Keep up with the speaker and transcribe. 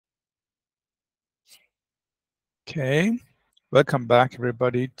Okay, welcome back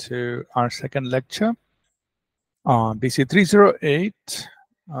everybody to our second lecture on BC308,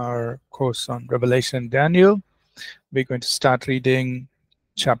 our course on Revelation and Daniel. We're going to start reading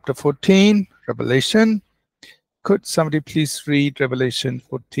chapter 14, Revelation. Could somebody please read Revelation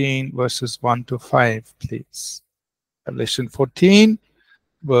 14 verses 1 to 5, please? Revelation 14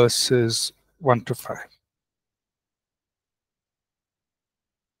 verses 1 to 5.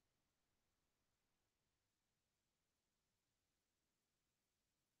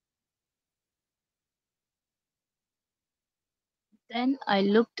 Then I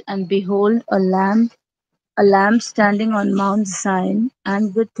looked, and behold, a lamb standing on Mount Zion,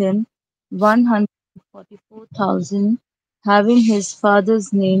 and with him 144,000, having his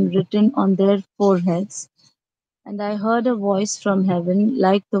Father's name written on their foreheads. And I heard a voice from heaven,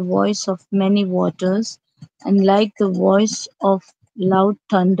 like the voice of many waters, and like the voice of loud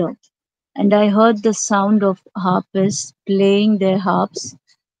thunder. And I heard the sound of harpists playing their harps.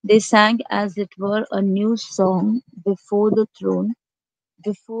 They sang as it were a new song before the throne,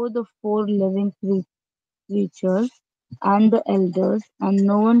 before the four living creatures and the elders, and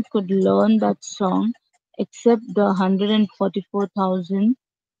no one could learn that song except the 144,000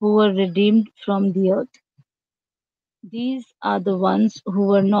 who were redeemed from the earth. These are the ones who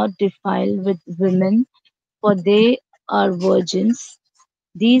were not defiled with women, for they are virgins.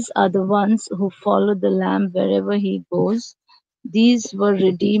 These are the ones who follow the Lamb wherever he goes. These were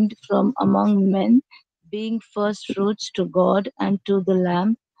redeemed from among men, being first fruits to God and to the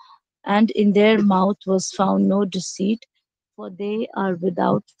Lamb. And in their mouth was found no deceit, for they are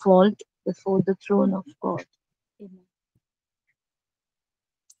without fault before the throne of God. Amen.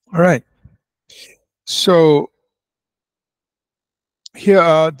 All right. So here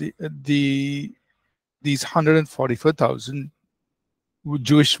are these 144,000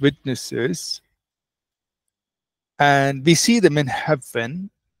 Jewish witnesses, and we see them in heaven.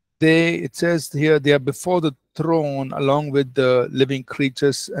 It says here, they are before the throne along with the living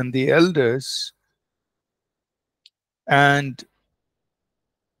creatures and the elders. And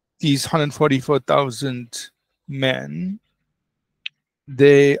these 144,000 men,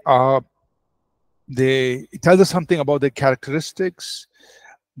 it tells us something about their characteristics.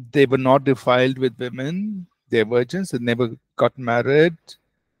 They were not defiled with women. They're virgins. They never got married.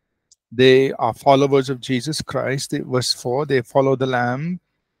 They are followers of Jesus Christ. Verse 4, they follow the Lamb.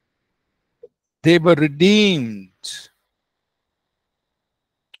 They were redeemed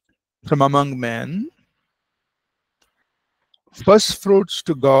from among men, first fruits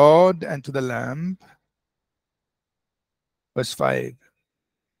to God and to the Lamb. Verse 5,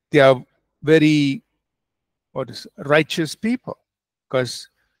 they are very righteous people, because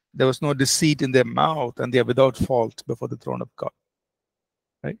there was no deceit in their mouth, and they are without fault before the throne of God.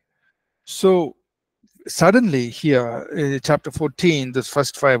 Right? So suddenly here in chapter 14, the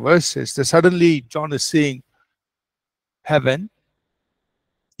first 5 verses, suddenly John is seeing heaven.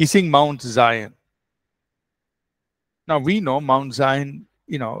 He's seeing Mount Zion. Now we know Mount Zion,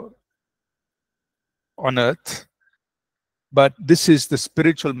 on earth, but this is the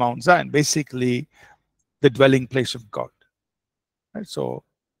spiritual Mount Zion, basically the dwelling place of God. Right? So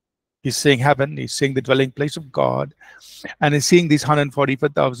he's seeing heaven, he's seeing the dwelling place of God, and he's seeing these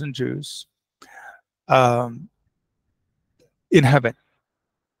 144,000 Jews in heaven.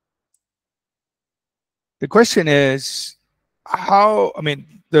 The question is,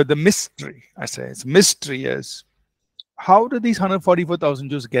 the mystery, it's mystery is, how do these 144,000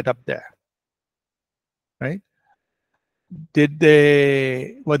 Jews get up there? Right?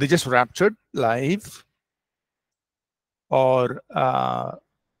 Were they just raptured live? Or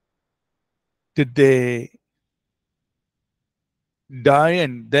did they die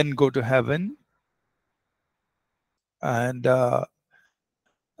and then go to heaven? And how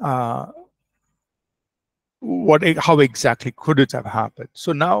exactly could it have happened?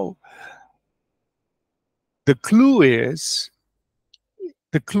 So now the clue is,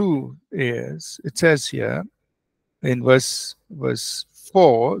 it says here in verse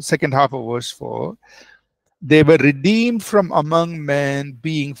 4, second half of verse 4, they were redeemed from among men,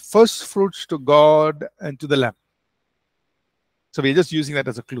 being first fruits to God and to the Lamb. So we're just using that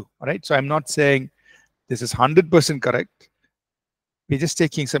as a clue. All right. So I'm not saying this is 100% correct. We're just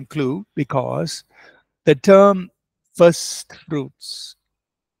taking some clue, because the term first fruits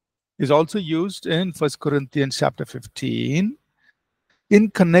is also used in 1 Corinthians chapter 15 in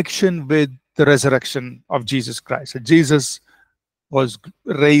connection with the resurrection of Jesus Christ. So Jesus was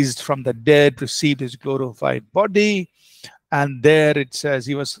raised from the dead, received his glorified body, and there it says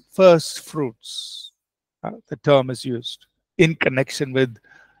he was first fruits. The term is used in connection with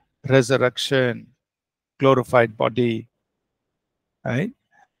resurrection. glorified body, right?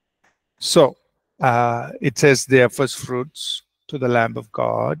 So it says they are first fruits to the Lamb of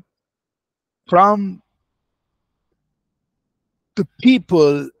God from the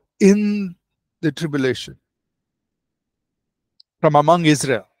people in the tribulation, from among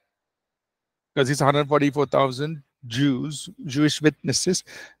Israel, because it's 144,000 Jews, Jewish witnesses.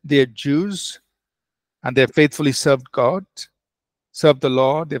 They are Jews and they have faithfully served God, served the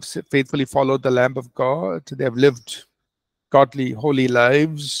Lord. They've faithfully followed the Lamb of God. They have lived godly, holy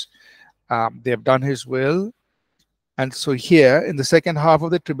lives. They have done His will. And so here in the second half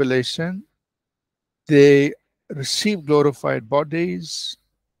of the tribulation, they receive glorified bodies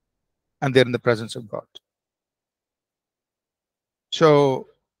and they're in the presence of God. So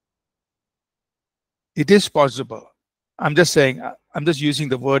it is possible. I'm just saying, I'm just using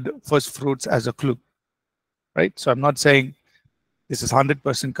the word first fruits as a clue, right? So I'm not saying this is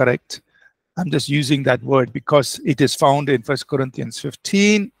 100% correct. I'm just using that word because it is found in 1 Corinthians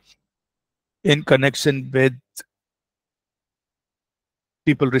 15 in connection with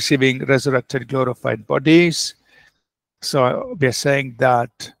people receiving resurrected, glorified bodies. So we're saying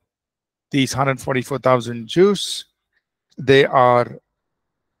that these 144,000 Jews, they are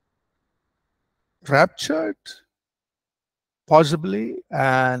raptured, possibly,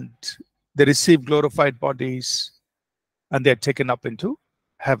 and they receive glorified bodies and they're taken up into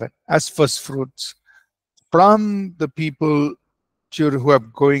heaven as first fruits from the people who are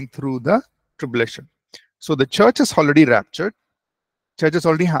going through the tribulation. So the church is already raptured. Church is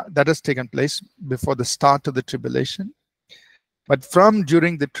already that has taken place before the start of the tribulation. But from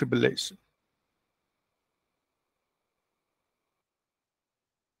during the tribulation,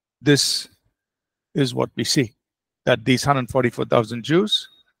 this is what we see, that these 144,000 Jews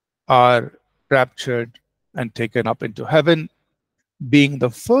are raptured and taken up into heaven, being the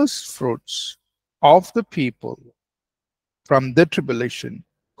first fruits of the people from the tribulation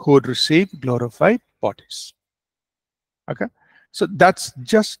who would receive glorified bodies. Okay, so that's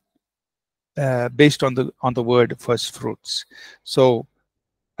just based on the word first fruits. So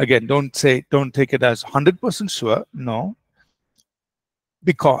again, don't take it as 100% sure. No,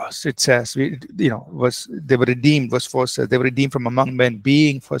 because it says they were redeemed. Verse 4 says they were redeemed from among men,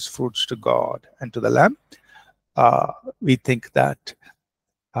 being first fruits to God and to the Lamb. We think that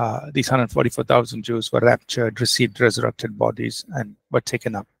these 144,000 Jews were raptured, received resurrected bodies, and were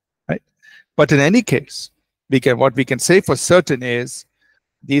taken up. Right? But in any case, what we can say for certain is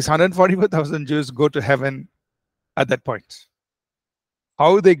these 144,000 Jews go to heaven at that point.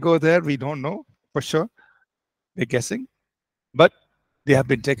 How they go there, we don't know for sure. We're guessing, but they have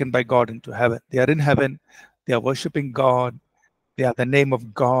been taken by God into heaven. They are in heaven. They are worshiping God. They have the name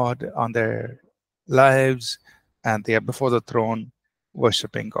of God on their lives, and they are before the throne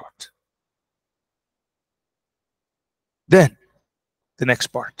worshiping God. Then, the next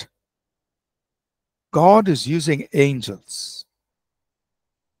part. God is using angels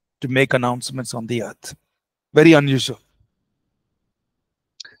to make announcements on the earth. Very unusual.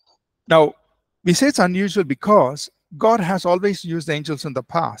 Now, we say it's unusual because God has always used angels in the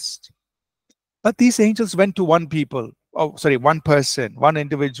past. But these angels went to one person, one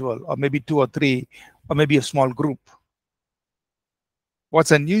individual, or maybe two or three, or maybe a small group.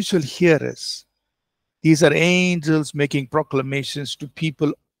 What's unusual here is these are angels making proclamations to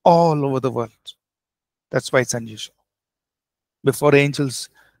people all over the world. That's why it's unusual. Before angels,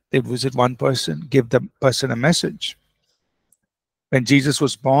 they visit one person, give the person a message. When Jesus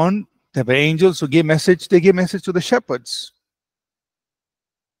was born, there were angels who gave message. They gave message to the shepherds.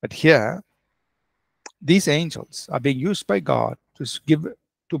 But here, these angels are being used by God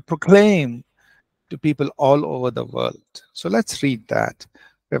to proclaim to people all over the world. So let's read that.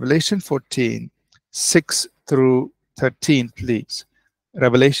 Revelation 14, 6 through 13, please.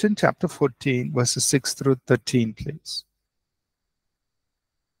 Revelation chapter 14, verses 6 through 13, please.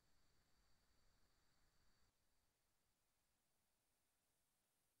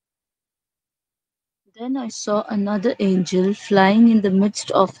 Then I saw another angel flying in the midst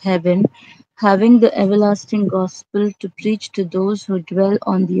of heaven, having the everlasting gospel to preach to those who dwell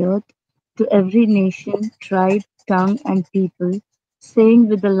on the earth, to every nation, tribe, tongue, and people, saying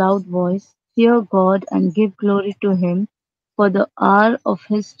with a loud voice, Fear God and give glory to him, for the hour of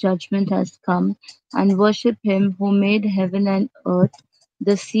his judgment has come, and worship him who made heaven and earth,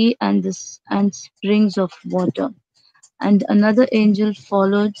 the sea and springs of water. And another angel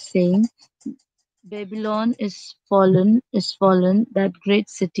followed, saying, Babylon is fallen, that great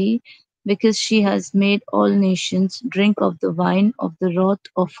city, because she has made all nations drink of the wine of the wrath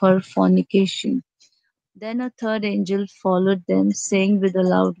of her fornication. Then a third angel followed them, saying with a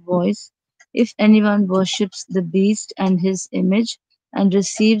loud voice, If anyone worships the beast and his image, and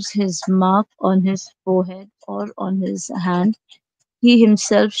receives his mark on his forehead or on his hand, he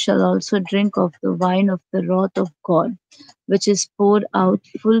himself shall also drink of the wine of the wrath of God, which is poured out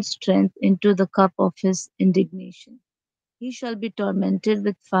full strength into the cup of his indignation. He shall be tormented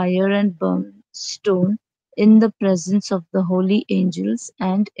with fire and brimstone in the presence of the holy angels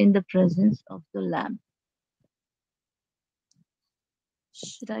and in the presence of the Lamb.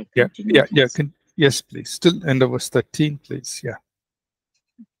 Should I Yeah, continue, yeah, yeah. please? Yes, please. Still end of verse 13, please. Yeah.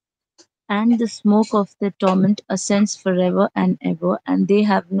 And the smoke of their torment ascends forever and ever, and they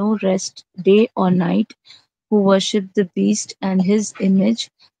have no rest day or night, who worship the beast and his image,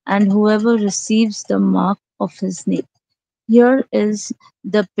 and whoever receives the mark of his name. Here is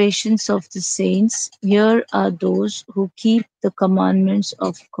the patience of the saints. Here are those who keep the commandments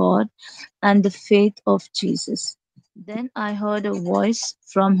of God and the faith of Jesus. Then I heard a voice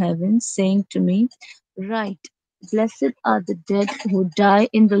from heaven saying to me, write, blessed are the dead who die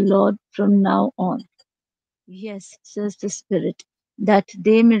in the Lord from now on. Yes, says the Spirit, that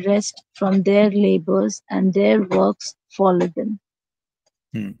they may rest from their labors and their works follow them.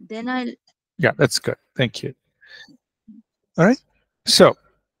 Hmm. Then I Yeah, that's good. Thank you. All right. So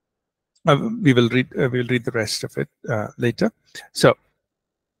we will read the rest of it later. So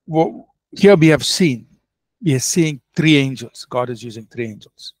here we are seeing three angels. God is using three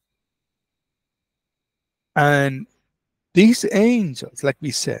angels, and these angels, like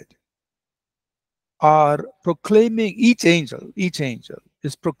we said, are proclaiming. Each angel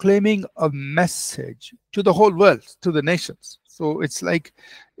is proclaiming a message to the whole world, to the nations. So it's like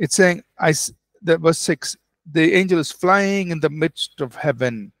it's saying, the verse 6, the angel is flying in the midst of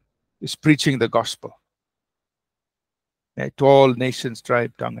heaven, is preaching the gospel, right, to all nations,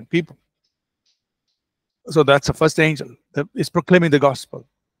 tribe, tongue, and people. So that's the first angel that is proclaiming the gospel.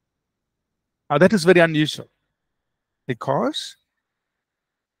 Now that is very unusual because,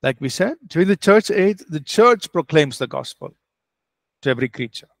 like we said, during the church age, the church proclaims the gospel to every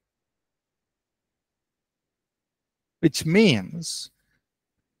creature, which means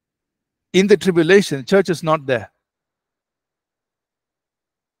in the tribulation, the church is not there.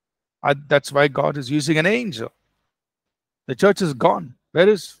 That's why God is using an angel. The church is gone. Where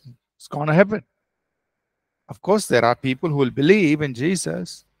is it's gone to heaven? Of course, there are people who will believe in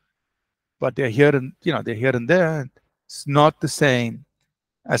Jesus, but they're here and they're here and there. It's not the same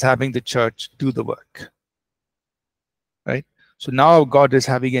as having the church do the work, right? So now God is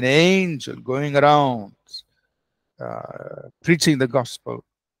having an angel going around preaching the gospel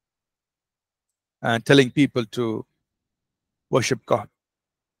and telling people to worship God,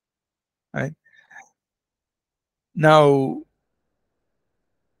 right? Now,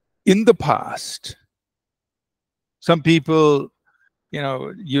 in the past, some people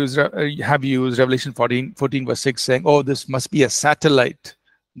have used Revelation 14 verse 6, saying, oh, this must be a satellite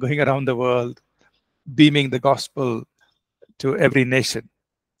going around the world beaming the gospel to every nation,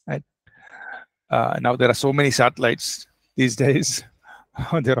 right? Now there are so many satellites these days.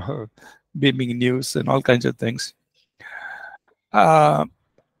 They're all beaming news and all kinds of things. I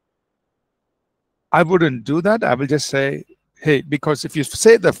wouldn't do that. I will just say, hey, because if you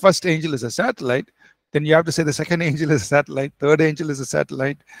say the first angel is a satellite, then you have to say the second angel is a satellite, third angel is a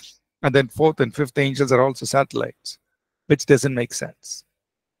satellite, and then fourth and fifth angels are also satellites, which doesn't make sense,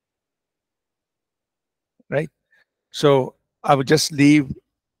 right? So I would just leave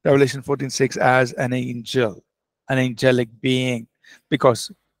Revelation 14:6 as an angel, an angelic being,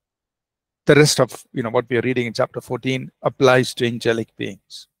 because the rest of what we are reading in chapter 14 applies to angelic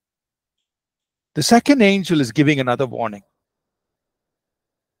beings. The second angel is giving another warning.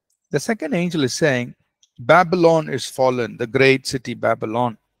 The second angel is saying, Babylon is fallen, the great city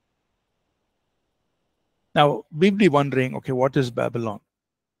Babylon. Now, we'll be wondering, okay, what is Babylon?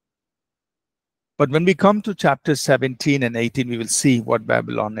 But when we come to chapters 17 and 18, we will see what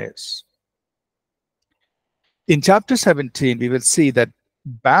Babylon is. In chapter 17, we will see that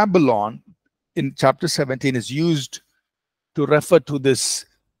Babylon in chapter 17 is used to refer to this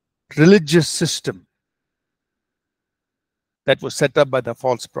religious system that was set up by the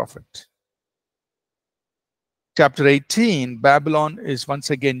false prophet. Chapter 18, Babylon is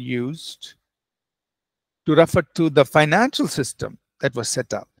once again used to refer to the financial system that was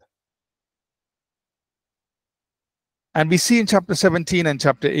set up. And we see in chapter 17 and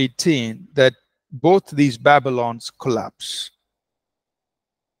chapter 18 that both these Babylons collapse.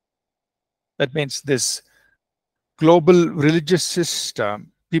 That means this global religious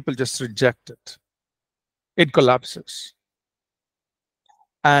system, people just reject it. It collapses.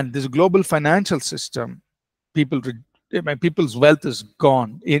 And this global financial system, people my people's wealth is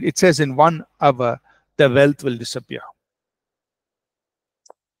gone. It says in 1 hour, the wealth will disappear.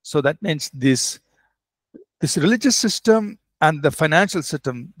 So that means this religious system and the financial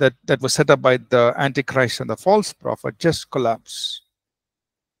system that was set up by the Antichrist and the false prophet just collapse.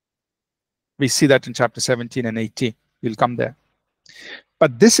 We see that in chapter 17 and 18. We'll come there.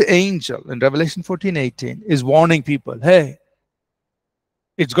 But this angel in Revelation 14:18 is warning people, hey,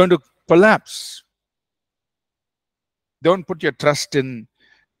 it's going to collapse. Don't put your trust in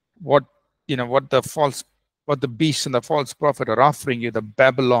what the beast and the false prophet are offering you, the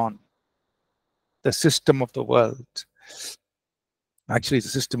Babylon, the system of the world. Actually, it's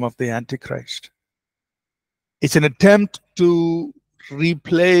the system of the Antichrist. It's an attempt to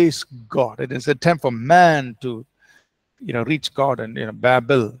replace God. It is an attempt for man to, reach God, and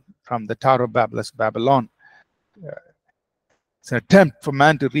Babel, from the Tower of Babel, as Babylon. It's an attempt for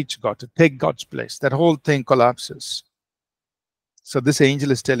man to reach God, to take God's place. That whole thing collapses. So this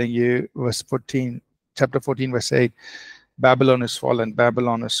angel is telling you, verse 14, chapter 14, verse 8, Babylon is fallen,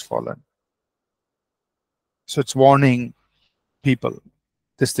 Babylon is fallen. So it's warning people,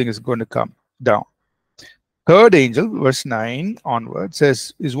 this thing is going to come down. Third angel, verse 9 onward,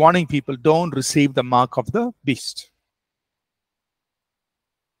 is warning people, don't receive the mark of the beast.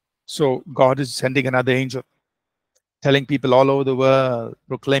 So God is sending another angel, telling people all over the world,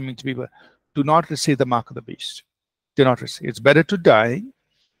 proclaiming to people, do not receive the mark of the beast. Do not receive. It's better to die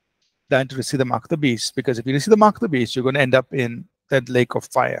than to receive the mark of the beast, because if you receive the mark of the beast, you're going to end up in that lake of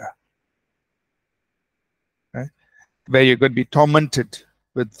fire, right? Where you're going to be tormented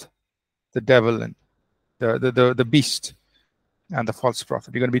with the devil and the beast and the false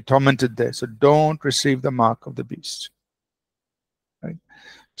prophet. You're going to be tormented there. So don't receive the mark of the beast. Right?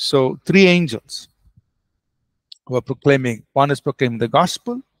 So 3 angels who are proclaiming. One is proclaiming the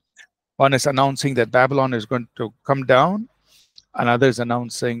gospel. One is announcing that Babylon is going to come down. Another is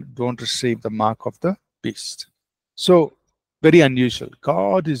announcing, don't receive the mark of the beast. So very unusual.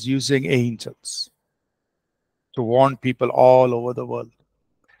 God is using angels to warn people all over the world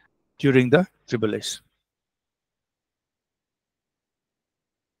during the tribulation.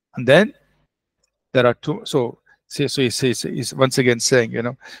 And then there are 2. So he's once again saying,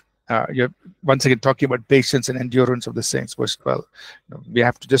 you're once again talking about patience and endurance of the saints, verse 12. We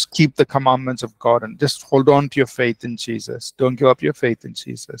have to just keep the commandments of God and just hold on to your faith in Jesus. Don't give up your faith in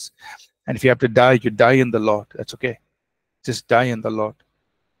Jesus. And if you have to die, you die in the Lord. That's okay. Just die in the Lord.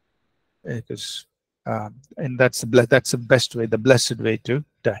 Because and that's the best way, the blessed way to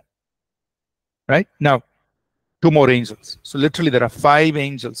die. Right? Now, 2 more angels. So literally there are 5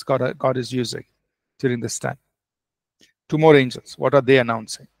 angels God is using during this time. 2 more angels. What are they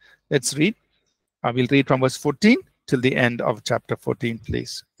announcing? Let's read. I will read from verse 14 till the end of chapter 14,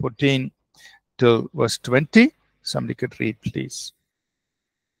 please. 14 till verse 20. Somebody could read, please.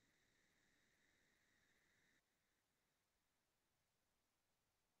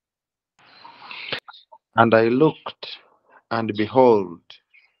 And I looked, and behold,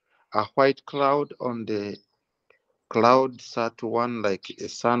 a white cloud. On the cloud sat one like a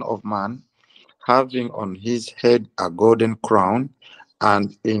son of man, having on his head a golden crown,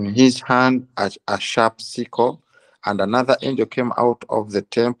 and in his hand a sharp sickle. And another angel came out of the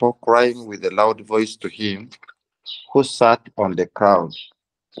temple, crying with a loud voice to him who sat on the crown,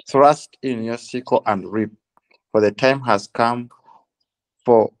 thrust in your sickle and reap, for the time has come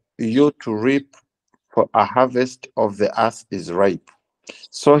for you to reap, for a harvest of the earth is ripe.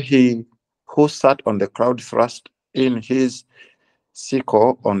 So he who sat on the cloud thrust in his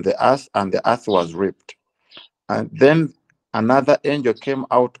sickle on the earth, and the earth was reaped. And then another angel came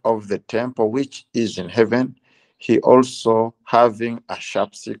out of the temple which is in heaven, he also having a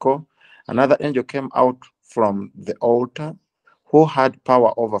sharp sickle. Another angel came out from the altar, who had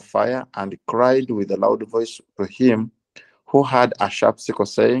power over fire, and cried with a loud voice to him who had a sharp sickle,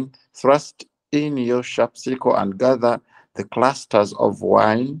 saying, thrust in your sharp sickle and gather the clusters of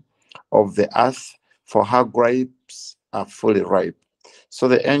wine of the earth, for her grapes are fully ripe. So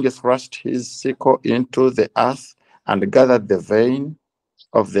the angel thrust his sickle into the earth and gathered the vine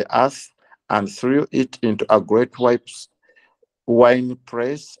of the earth and threw it into a great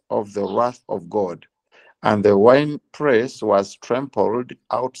winepress of the wrath of God. And the winepress was trampled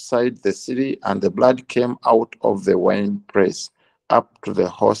outside the city, and the blood came out of the winepress up to the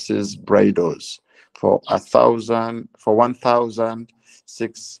horses' bridles for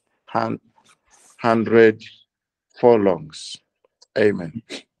 1,600 furlongs. Amen.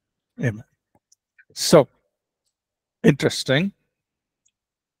 Amen. So, interesting.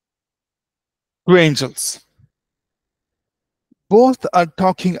 2 angels. Both are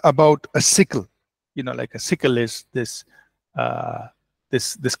talking about a sickle. like a sickle is this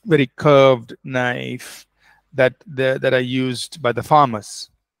this very curved knife that are used by the farmers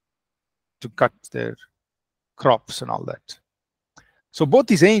to cut their crops and all that. So both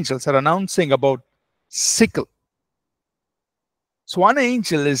these angels are announcing about sickle. So one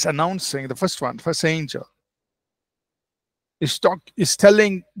angel is announcing, the first angel is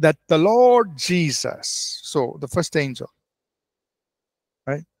telling that the Lord Jesus, so the first angel,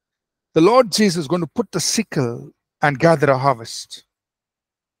 right? The Lord Jesus is going to put the sickle and gather a harvest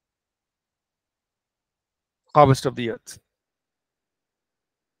of the earth.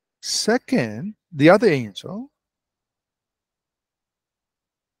 Second, the other angel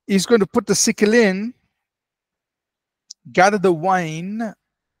is going to put the sickle in, gather the wine,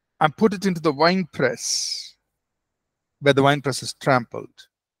 and put it into the wine press, where the wine press is trampled.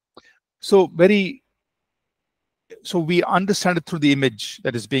 So we understand it through the image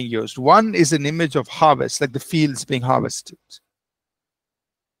that is being used. One is an image of harvest, like the fields being harvested.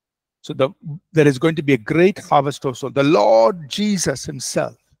 So there is going to be a great harvest of souls. The Lord Jesus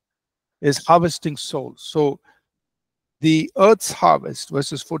himself is harvesting souls. So the earth's harvest,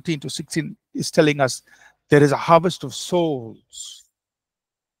 verses 14 to 16, is telling us there is a harvest of souls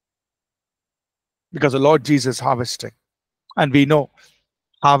because the Lord Jesus is harvesting. And we know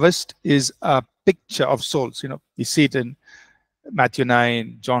harvest is a picture of souls. You see it in Matthew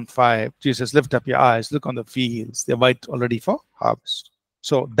 9, John 5. Jesus, lift up your eyes, look on the fields. They're white already for harvest.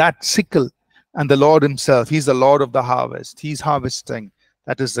 So that sickle and the Lord himself, he's the Lord of the harvest. He's harvesting.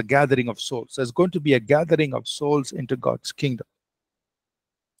 That is the gathering of souls. There's going to be a gathering of souls into God's kingdom.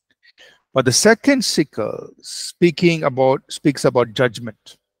 But the second sickle speaks about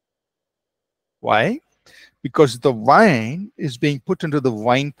judgment. Why? Because the wine is being put into the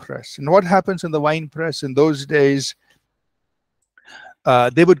wine press. And what happens in the wine press in those days?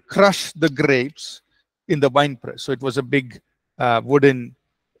 They would crush the grapes in the wine press. So it was a big wooden,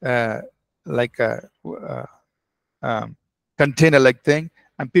 like a container-like thing,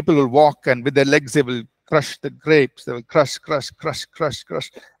 and people will walk, and with their legs they will crush the grapes. They will crush,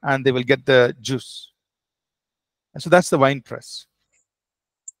 and they will get the juice. And so that's the wine press.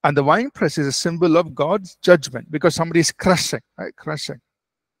 And the wine press is a symbol of God's judgment because somebody is crushing, right? Crushing.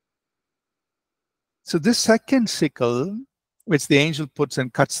 So this second sickle, which the angel puts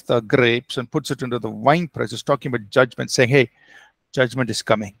and cuts the grapes and puts it into the wine press, is talking about judgment, saying, hey, judgment is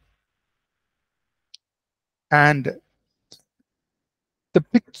coming. And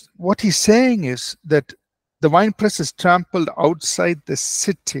what he's saying is that the wine press is trampled outside the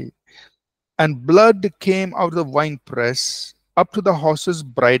city, and blood came out of the wine press up to the horse's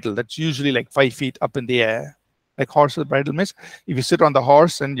bridle. That's usually like 5 feet up in the air. Like horse's bridle means if you sit on the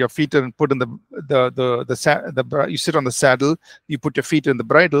horse and your feet are put in you sit on the saddle, you put your feet in the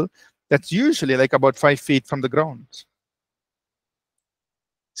bridle. That's usually like about 5 feet from the ground. It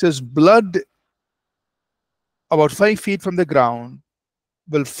says blood about 5 feet from the ground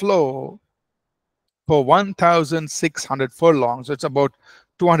will flow for 1,600 furlongs. So it's about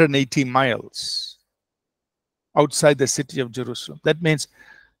 280 miles outside the city of Jerusalem. That means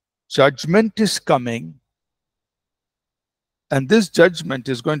judgment is coming, and this judgment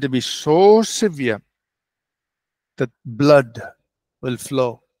is going to be so severe that blood will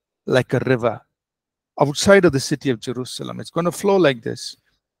flow like a river outside of the city of Jerusalem. It's going to flow like this.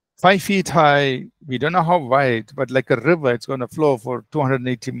 5 feet high, we don't know how wide, but like a river, it's going to flow for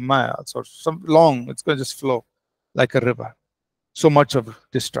 280 miles or some long, it's going to just flow like a river. So much of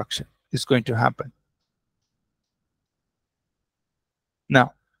destruction is going to happen.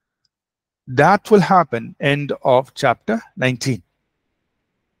 Now, that will happen end of chapter 19.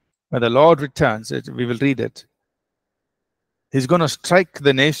 When the Lord returns, we will read it. He's going to strike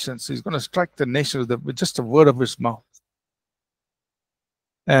the nations. He's going to strike the nations with just a word of his mouth.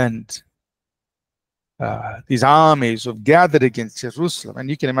 And these armies have gathered against Jerusalem. And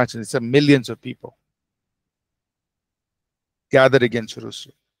you can imagine it's millions of people gathered against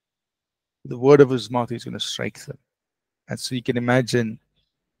Jerusalem. The word of his mouth, he's going to strike them. And so you can imagine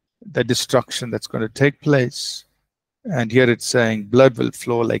the destruction that's going to take place. And here it's saying blood will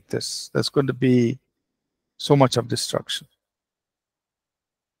flow like this. There's going to be so much of destruction.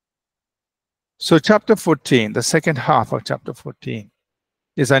 So chapter 14, the second half of chapter 14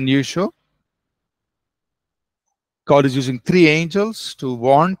 is unusual. God is using 3 angels to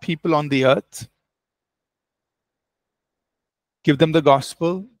warn people on the earth, give them the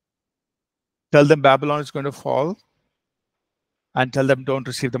gospel, tell them Babylon is going to fall, and tell them don't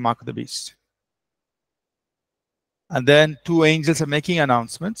receive the mark of the beast. And then 2 angels are making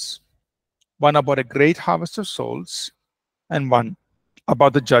announcements, one about a great harvest of souls and one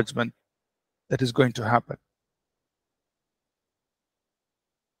about the judgment that is going to happen.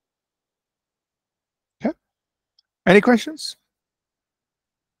 Okay. Any questions?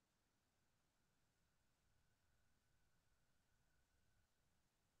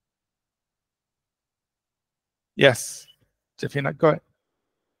 Yes, Jeffina, go ahead.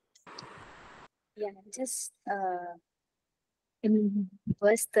 Yeah, just in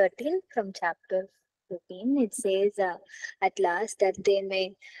verse 13 from chapter 15, it says, at last that they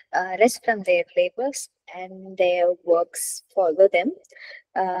may rest from their labors and their works follow them.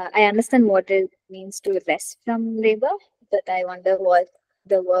 I understand what it means to rest from labor, but I wonder what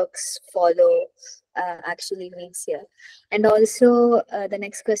the works follow actually means here. And also, the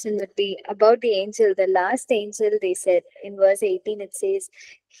next question would be about the angel. The last angel, they said in verse 18, it says,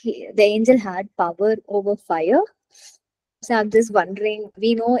 the angel had power over fire. So I'm just wondering,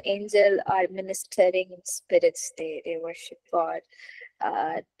 we know angel are ministering spirits, they worship God,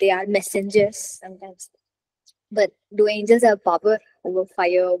 they are messengers sometimes. But do angels have power over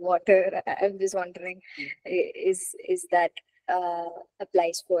fire, water? I'm just wondering, is that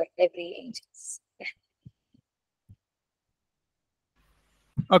applies for every angels? Yeah.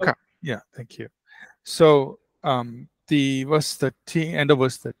 Okay. Yeah, thank you. So the verse 13, end of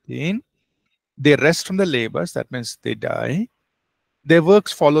verse 13, they rest from the labors, that means they die. Their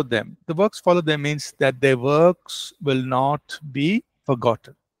works follow them. The works follow them means that their works will not be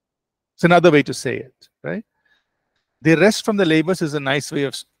forgotten. It's another way to say it, right? They rest from the labors is a nice way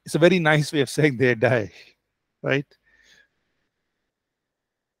of, it's a very nice way of saying they die, right?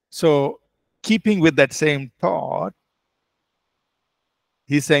 So keeping with that same thought,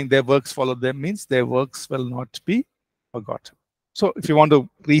 he's saying their works follow them means their works will not be forgotten. So if you want to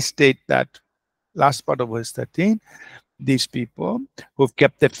restate that last part of verse 13, these people who've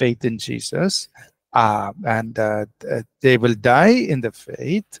kept their faith in Jesus, and they will die in the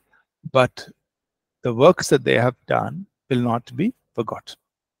faith, but the works that they have done will not be forgotten.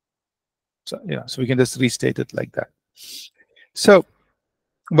 So, yeah, so we can just restate it like that. So,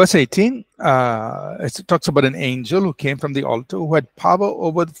 verse 18, it talks about an angel who came from the altar who had power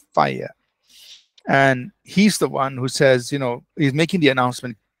over the fire. And he's the one who says, he's making the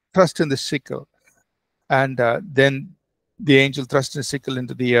announcement, thrust in the sickle. And then the angel thrust the sickle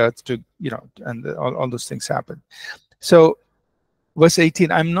into the earth to, and all those things happen. So verse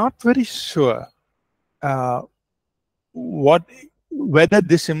 18, I'm not very sure whether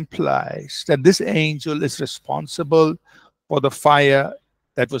this implies that this angel is responsible for the fire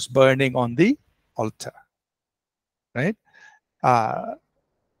that was burning on the altar, right?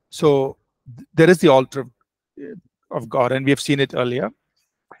 So there is the altar of God, and we have seen it earlier.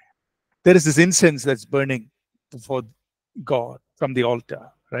 There is this incense that's burning before God from the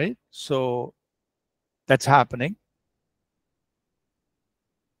altar, right? So that's happening.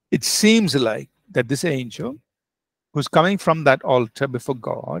 It seems like that this angel who's coming from that altar before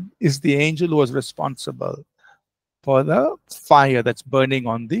God is the angel who was responsible for the fire that's burning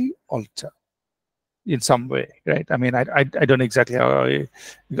on the altar in some way, right? I mean, I don't know exactly how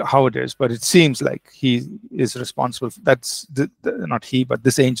it is, but it seems like he is responsible. That's not he, but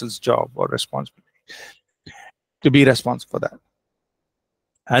this angel's job or responsibility to be responsible for that.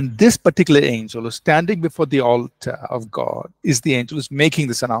 And this particular angel who's standing before the altar of God is the angel who's making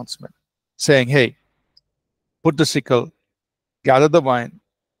this announcement, saying, hey, put the sickle, gather the wine.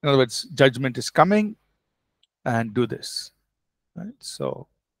 In other words, judgment is coming, and do this. Right? So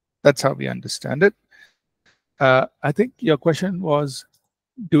that's how we understand it. I think your question was,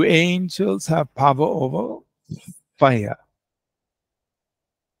 do angels have power over fire?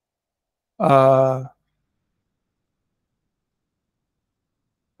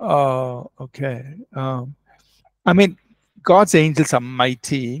 Okay. I mean, God's angels are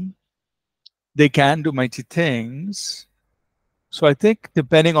mighty. They can do mighty things. So I think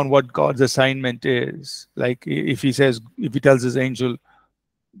depending on what God's assignment is, like if he tells his angel,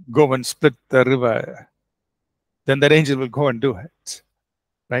 go and split the river, then that angel will go and do it,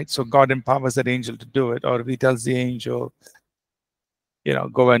 right? So God empowers that angel to do it. Or if he tells the angel,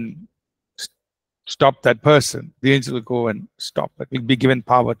 go and stop that person, the angel will go and stop it. Will be given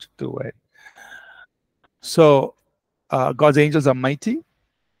power to do it. So God's angels are mighty,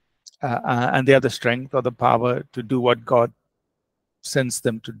 and they have the strength or the power to do what God sends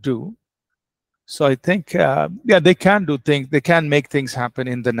them to do. So I think, they can do things. They can make things happen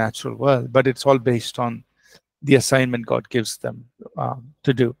in the natural world, but it's all based on the assignment God gives them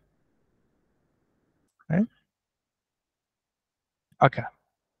to do. Right? Okay.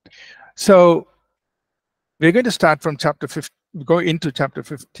 So we're going to start from chapter 15, go into chapter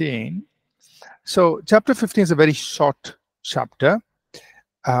 15. So chapter 15 is a very short chapter.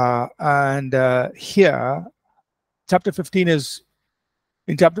 And here, chapter 15 is,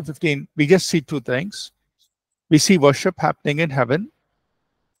 in chapter 15, we just see two things. We see worship happening in heaven,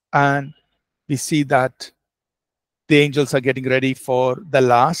 and we see that the angels are getting ready for the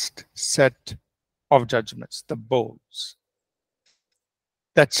last set of judgments, the bowls.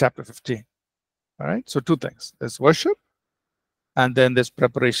 That's chapter 15. All right. So two things. There's worship, and then there's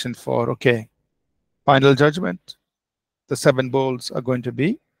preparation for, okay, final judgment. The seven bowls are going to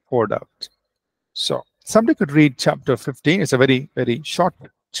be poured out. So somebody could read chapter 15. It's a very, very short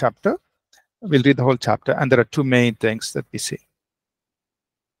chapter. We'll read the whole chapter, and there are two main things that we see.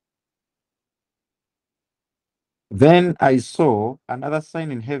 Then I saw another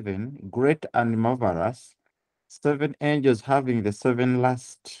sign in heaven, great and marvelous, seven angels having the seven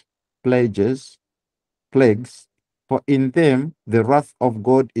last plagues, for in them the wrath of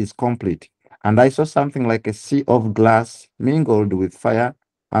God is complete. And I saw something like a sea of glass mingled with fire,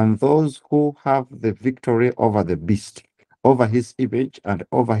 and those who have the victory over the beast, over his image, and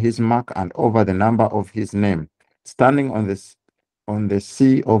over his mark, and over the number of his name, standing on the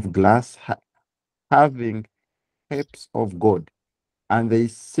sea of glass, having harps of God. And they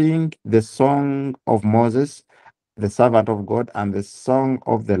sing the song of Moses, the servant of God, and the song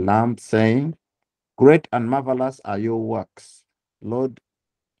of the Lamb, saying, Great and marvelous are your works, Lord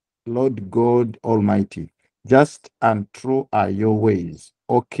God Almighty. Just and true are your ways,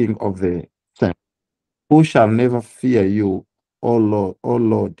 O King of the saints. Who shall never fear you, O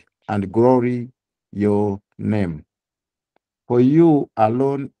Lord, and glory your name? For you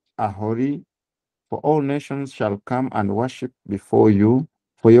alone are holy, for all nations shall come and worship before you,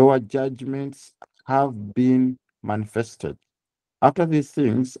 for your judgments have been manifested. After these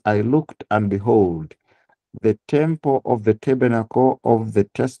things I looked, and behold, the temple of the tabernacle of the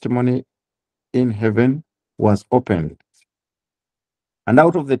testimony in heaven was opened. And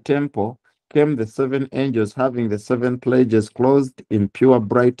out of the temple came the seven angels having the seven pledges, clothed in pure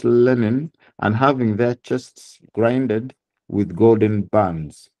bright linen, and having their chests grinded with golden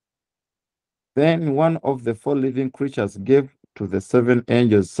bands. Then one of the four living creatures gave to the seven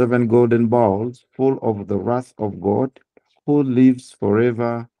angels seven golden bowls full of the wrath of God, who lives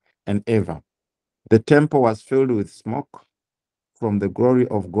forever and ever. The temple was filled with smoke from the glory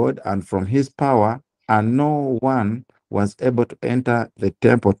of God and from his power, and no one was able to enter the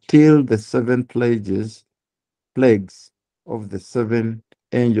temple till the seven plagues of the seven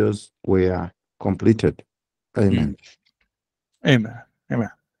angels were completed. Amen. Amen. Amen.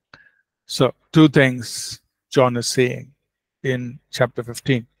 So two things John is saying in chapter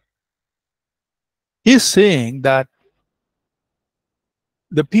 15. He's saying that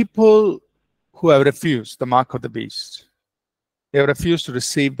the people who have refused the mark of the beast, they have refused to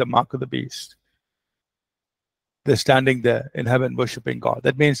receive the mark of the beast. They're standing there in heaven worshiping God.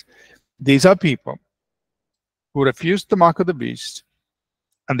 That means these are people who refused the mark of the beast,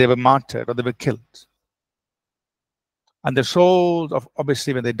 and they were martyred or they were killed. And their souls,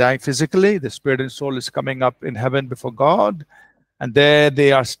 obviously, when they die physically, the spirit and soul is coming up in heaven before God, and there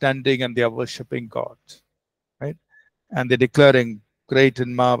they are standing and they are worshiping God, right? And they're declaring, "Great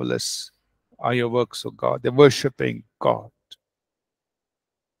and marvelous are your works, O God." They're worshiping God.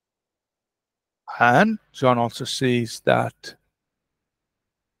 And John also sees that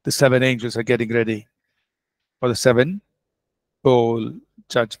the seven angels are getting ready for the seven bowl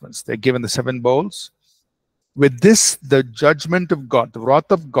judgments. They're given the seven bowls. With this, the judgment of God, the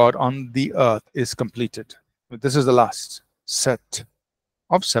wrath of God on the earth is completed. This is the last set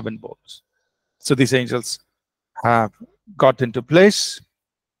of seven bowls. So these angels have got into place.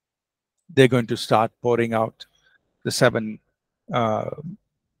 They're going to start pouring out the seven uh,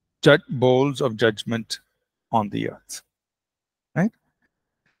 bowls of judgment on the earth. Right?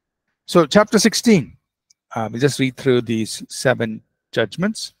 So chapter 16, we just read through these seven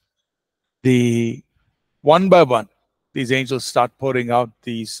judgments. The one by one, these angels start pouring out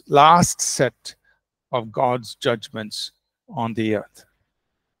these last set of God's judgments on the earth.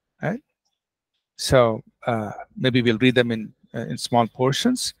 Right? So maybe we'll read them in small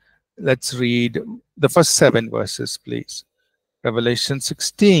portions. Let's read the first 7 verses, please. Revelation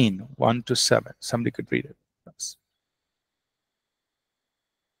 16, 1 to 7. Somebody could read it. Yes.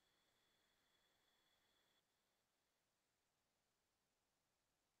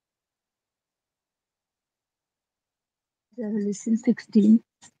 Revelation 16,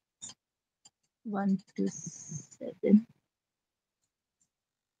 1 to 7.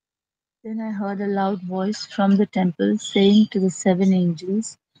 Then I heard a loud voice from the temple saying to the seven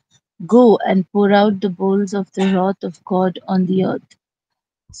angels, Go and pour out the bowls of the wrath of God on the earth.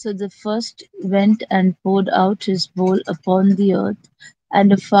 So the first went and poured out his bowl upon the earth,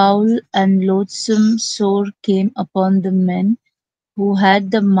 And a foul and loathsome sore came upon the men who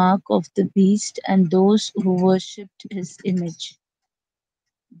had the mark of the beast and those who worshipped his image.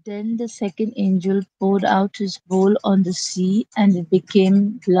 Then the second angel poured out his bowl on the sea, and it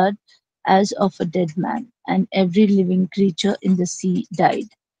became blood as of a dead man, and every living creature in the sea died.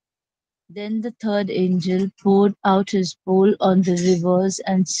 Then the third angel poured out his bowl on the rivers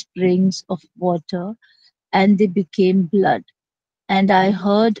and springs of water, and they became blood. And I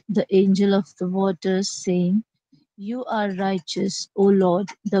heard the angel of the waters saying, "You are righteous, O Lord,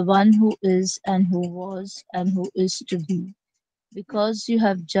 the one who is, and who was, and who is to be, because you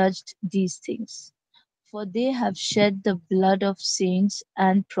have judged these things. For they have shed the blood of saints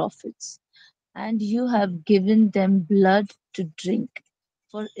and prophets, and you have given them blood to drink,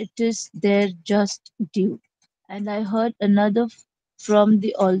 for it is their just due." And I heard another from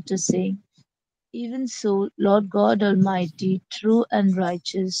the altar saying, "Even so, Lord God Almighty, true and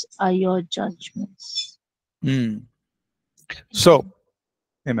righteous are your judgments." Hmm. So,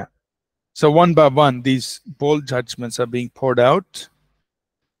 amen. So, one by one, these bold judgments are being poured out.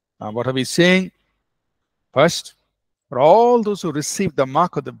 What are we saying? First, for all those who receive the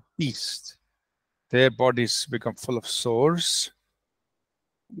mark of the beast, their bodies become full of sores.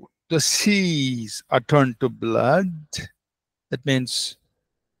 The seas are turned to blood. That means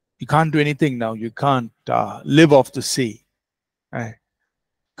you can't do anything now. You can't live off the sea. Right?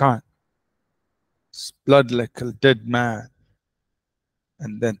 Can't. It's blood like a dead man.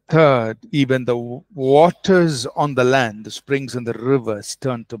 And then third, even the waters on the land, the springs and the rivers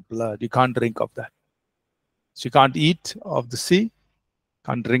turn to blood. You can't drink of that. So you can't eat of the sea,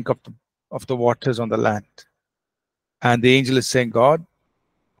 can't drink of the waters on the land. And the angel is saying, God,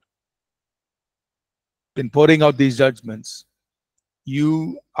 in pouring out these judgments,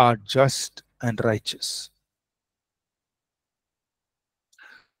 you are just and righteous.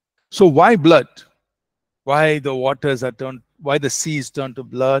 So why blood? Why the waters are turned, why the seas turn to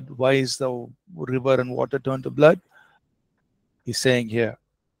blood? Why is the river and water turned to blood? He's saying here,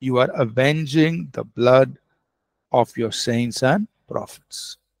 you are avenging the blood of your saints and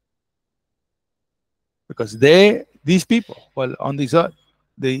prophets. Because these people, well, on this earth,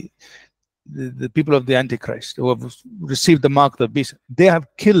 the people of the Antichrist who have received the mark of the beast, they have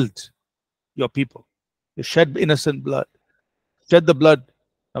killed your people. They shed innocent blood, shed the blood.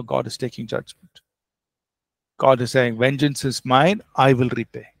 Now God is taking judgment. God is saying, vengeance is mine, I will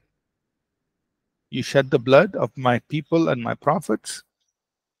repay. You shed the blood of my people and my prophets.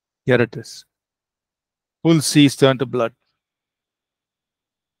 Here it is. Full seas turn to blood.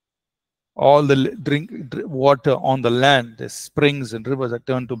 All the drink water on the land, the springs and rivers are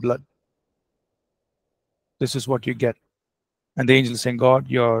turned to blood. This is what you get. And the angel is saying, God,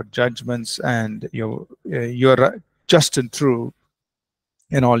 your judgments and you're just and true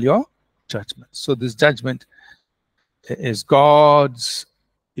in all your judgments. So this judgment is God's,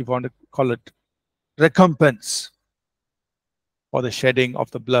 if you want to call it, recompense for the shedding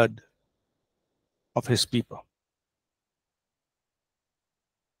of the blood of his people.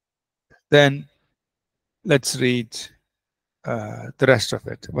 Then let's read the rest of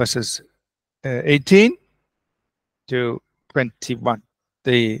it, verses 18 to 21.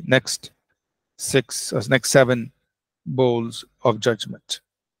 The next next 7 bowls of judgment.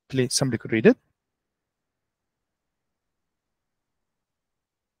 Please, somebody could read it.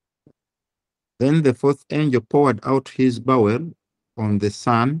 Then the fourth angel poured out his bowl on the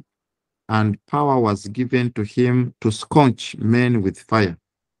sun, and power was given to him to scorch men with fire.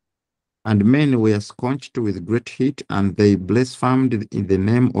 And men were scorched with great heat, and they blasphemed in the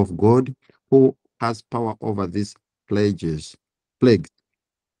name of God, who has power over these plagues.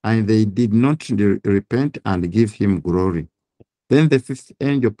 And they did not repent and give him glory. Then the fifth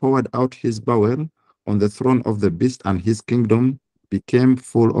angel poured out his bowl on the throne of the beast, and his kingdom became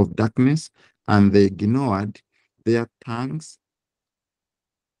full of darkness, and they gnawed their tongues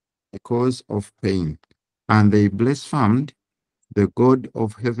because of pain. And they blasphemed the God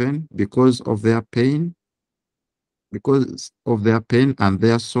of heaven because of their pain and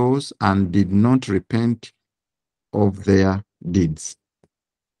their sores, and did not repent of their deeds.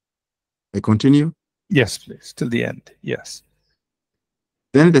 I continue. Yes, please, till the end. Yes.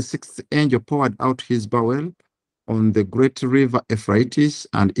 Then the sixth angel poured out his bowl on the great river Euphrates,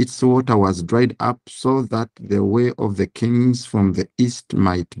 and its water was dried up, so that the way of the kings from the east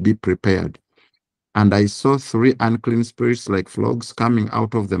might be prepared. And I saw 3 unclean spirits like frogs coming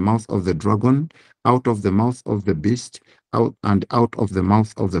out of the mouth of the dragon, out of the mouth of the beast, out of the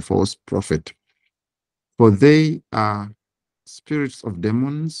mouth of the false prophet. For they are spirits of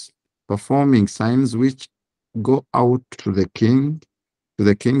demons, performing signs which go out to the king to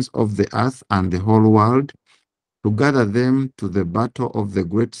the kings of the earth and the whole world, to gather them to the battle of the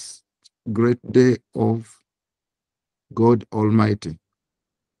great day of God Almighty.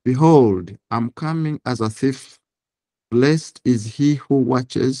 Behold, I'm coming as a thief. Blessed is he who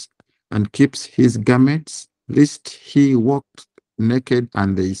watches and keeps his garments, lest he walk naked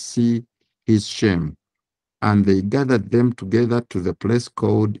and they see his shame. And they gathered them together to the place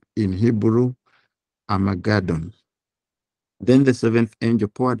called in Hebrew Armageddon. Then the seventh angel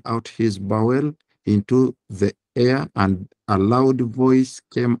poured out his bowl into the air, and a loud voice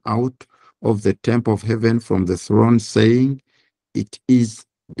came out of the temple of heaven from the throne, saying, "It is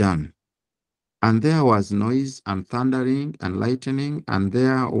done." And there was noise and thundering and lightning, and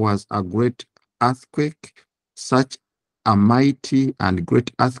there was a great earthquake, such a mighty and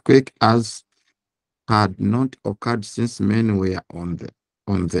great earthquake as had not occurred since men were on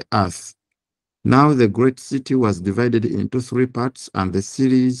the earth. Now the great city was divided into three parts, and the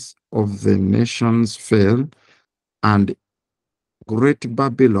cities of the nations fell, and great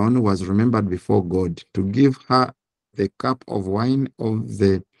Babylon was remembered before God, to give her the cup of wine of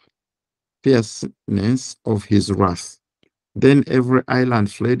the fierceness of his wrath. Then every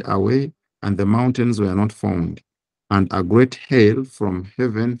island fled away, and the mountains were not found. And a great hail from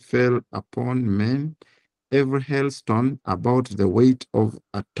heaven fell upon men, every hailstone about the weight of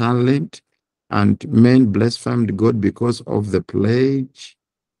a talent, and men blasphemed God because of the plague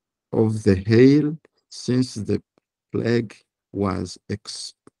of the hail, since the plague was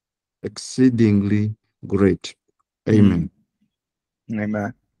exceedingly great. Amen.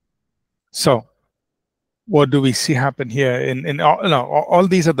 Amen. So, what do we see happen here? In all, no, all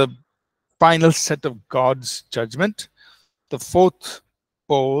these are the final set of God's judgment. The fourth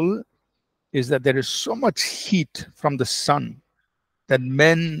pole is that there is so much heat from the sun that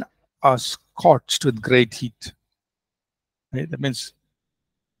men are scorched with great heat. Right? That means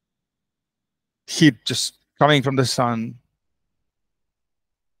heat just coming from the sun,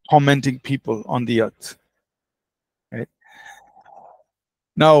 tormenting people on the earth. Right?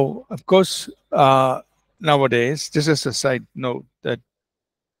 Now, of course, nowadays, just as a side note, that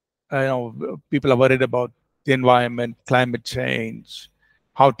people are worried about the environment, climate change,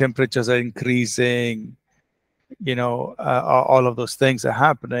 how temperatures are increasing, all of those things are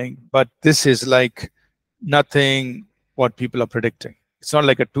happening. But this is like nothing what people are predicting. It's not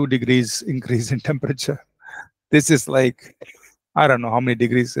like a 2 degrees increase in temperature. This is like, I don't know how many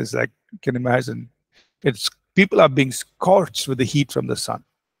degrees is, like, you can imagine. It's people are being scorched with the heat from the sun.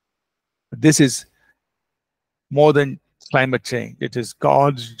 This is more than climate change. It is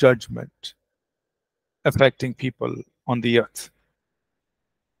God's judgment affecting people on the earth.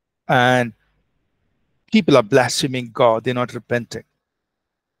 And people are blaspheming God. They're not repenting.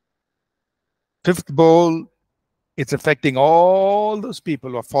 Fifth bowl, it's affecting all those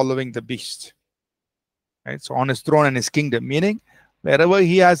people who are following the beast. Right? So on his throne and his kingdom, meaning wherever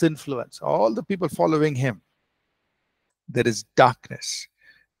he has influence, all the people following him, there is darkness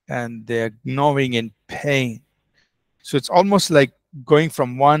and they're gnawing in pain. So it's almost like going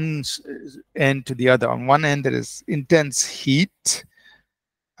from one end to the other. On one end, there is intense heat,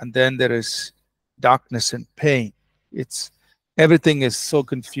 and then there is darkness and pain. Everything is so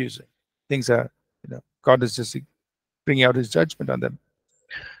confusing. Things are, God is just bringing out his judgment on them.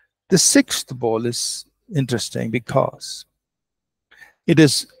 The sixth bowl is interesting because it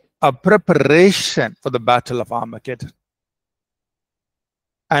is a preparation for the battle of Armageddon.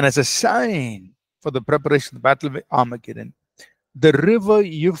 And as a sign for the preparation of the battle of Armageddon, the river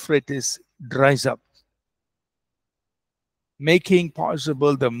Euphrates dries up, making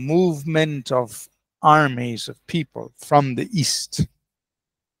possible the movement of armies of people from the east.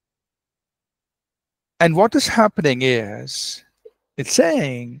 And what is happening is, it's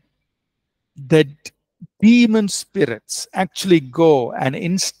saying that demon spirits actually go and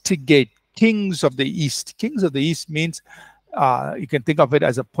instigate kings of the east. Kings of the east means you can think of it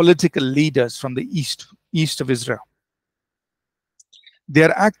as a political leaders from the east of Israel. They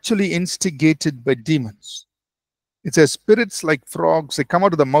are actually instigated by demons. It says spirits like frogs, they come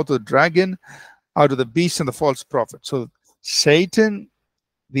out of the mouth of the dragon, out of the beast and the false prophet. So Satan,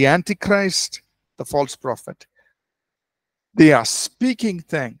 the Antichrist, the false prophet, they are speaking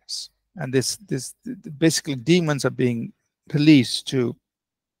things, and this basically demons are being released to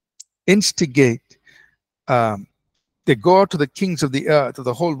instigate. They go out to the kings of the earth, of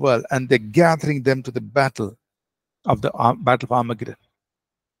the whole world, and they're gathering them to the battle of Armageddon.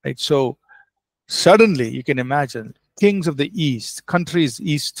 Right? So suddenly, you can imagine kings of the east, countries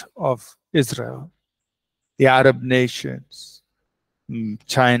east of Israel, the Arab nations,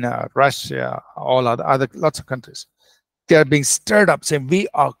 China, Russia, all other lots of countries, They are being stirred up, saying, we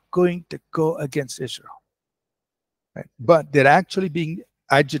are going to go against Israel. Right? But they're actually being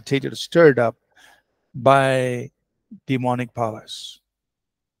agitated, stirred up by demonic powers.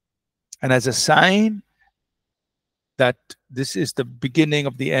 And as a sign that this is the beginning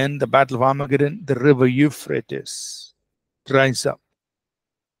of the end, the Battle of Armageddon, the river Euphrates dries up.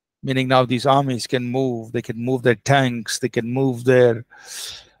 Meaning now these armies can move. They can move their tanks. They can move their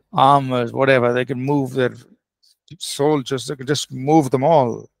armors, whatever. They can move their soldiers. They can just move them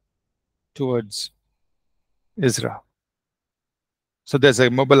all towards Israel. So there's a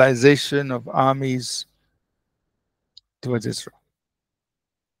mobilization of armies towards Israel.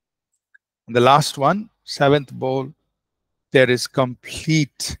 And the last one, seventh bowl, there is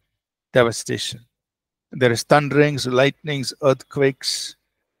complete devastation. There is thunderings, lightnings, earthquakes,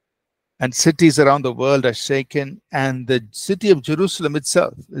 and cities around the world are shaken, and the city of Jerusalem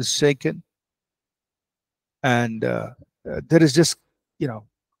itself is shaken. And there is just,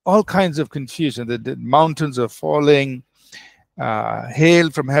 all kinds of confusion. The mountains are falling, hail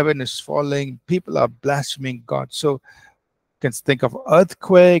from heaven is falling, people are blaspheming God. So can think of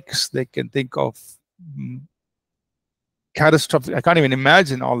earthquakes, they can think of catastrophic. I can't even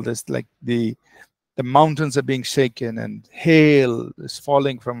imagine all this, like the mountains are being shaken and hail is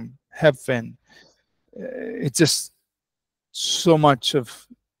falling from heaven. It's just so much of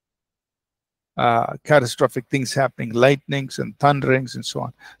catastrophic things happening, lightnings and thunderings and so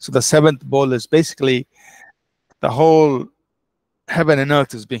on. So the seventh bowl is basically the whole heaven and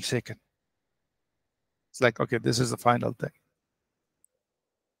earth is being shaken. It's like, okay, this is the final thing.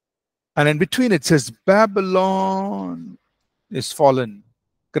 And in between it says, Babylon is fallen.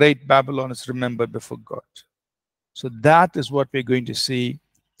 Great Babylon is remembered before God. So that is what we're going to see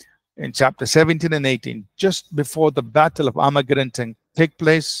in chapter 17 and 18, just before the battle of Armageddon take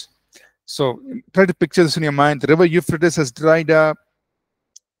place. So try to picture this in your mind. The river Euphrates has dried up.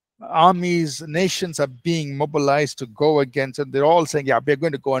 Armies, nations are being mobilized to go against, and they're all saying, yeah, we're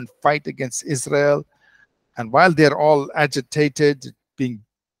going to go and fight against Israel. And while they're all agitated, being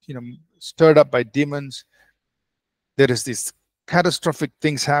stirred up by demons, there is these catastrophic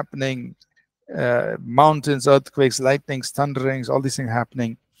things happening, mountains, earthquakes, lightnings, thunderings, all these things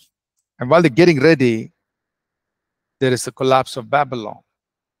happening. And while they're getting ready, there is the collapse of Babylon.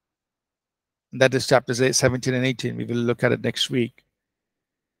 And that is chapters 17 and 18. We will look at it next week.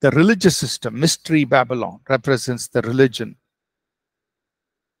 The religious system, mystery Babylon, represents the religion.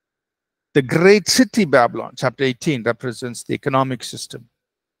 The great city Babylon, chapter 18, represents the economic system.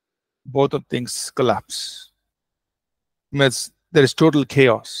 Both of things collapse. There is total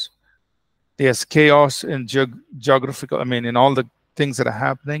chaos. There's chaos in geographical, in all the things that are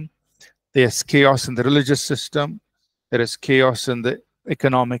happening. There's chaos in the religious system. There is chaos in the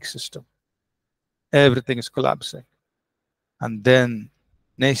economic system. Everything is collapsing. And then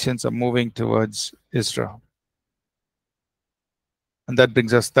nations are moving towards Israel. And that'll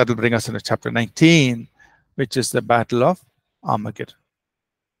bring us into chapter 19, which is the Battle of Armageddon.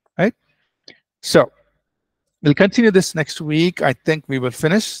 Right? So we'll continue this next week. I think we will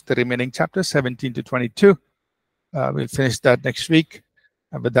finish the remaining chapters, 17 to 22. We'll finish that next week.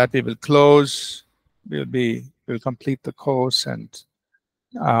 And with that, we will close. We'll complete the course, and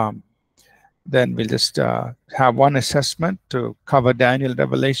then we'll just have one assessment to cover Daniel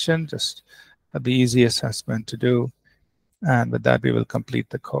Revelation, just the easy assessment to do. And with that, we will complete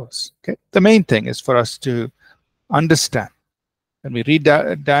the course. Okay. The main thing is for us to understand. When we read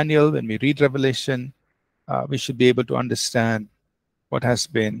Daniel, when we read Revelation, we should be able to understand what has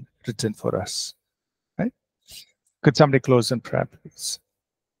been written for us. Right? Could somebody close in prayer, please?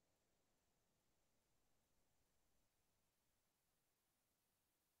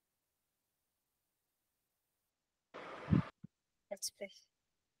 Let's pray.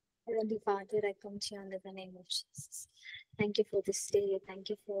 Heavenly Father, I come to you under the name of Jesus. Thank you for this day. Thank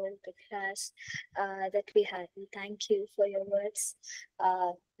you for the class that we had. We thank you for your words,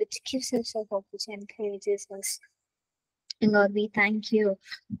 which gives us a hope, which encourages us. And Lord, we thank you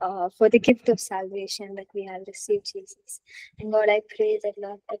for the gift of salvation that we have received, Jesus. And God, I pray that,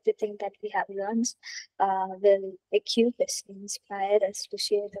 Lord, everything that we have learned will equip us, inspire us to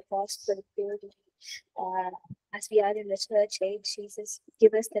share the gospel boldly. As we are in the church age, Jesus,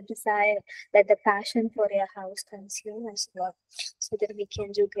 give us the desire, that the passion for your house consume us, Lord, so that we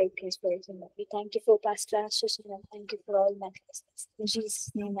can do great things for you. We thank you for Pastor Ashish, and thank you for all my blessings. In Jesus'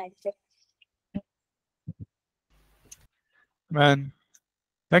 name I pray. Amen.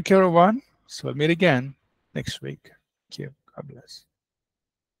 Thank you, everyone. So we'll meet again next week. Thank you. God bless.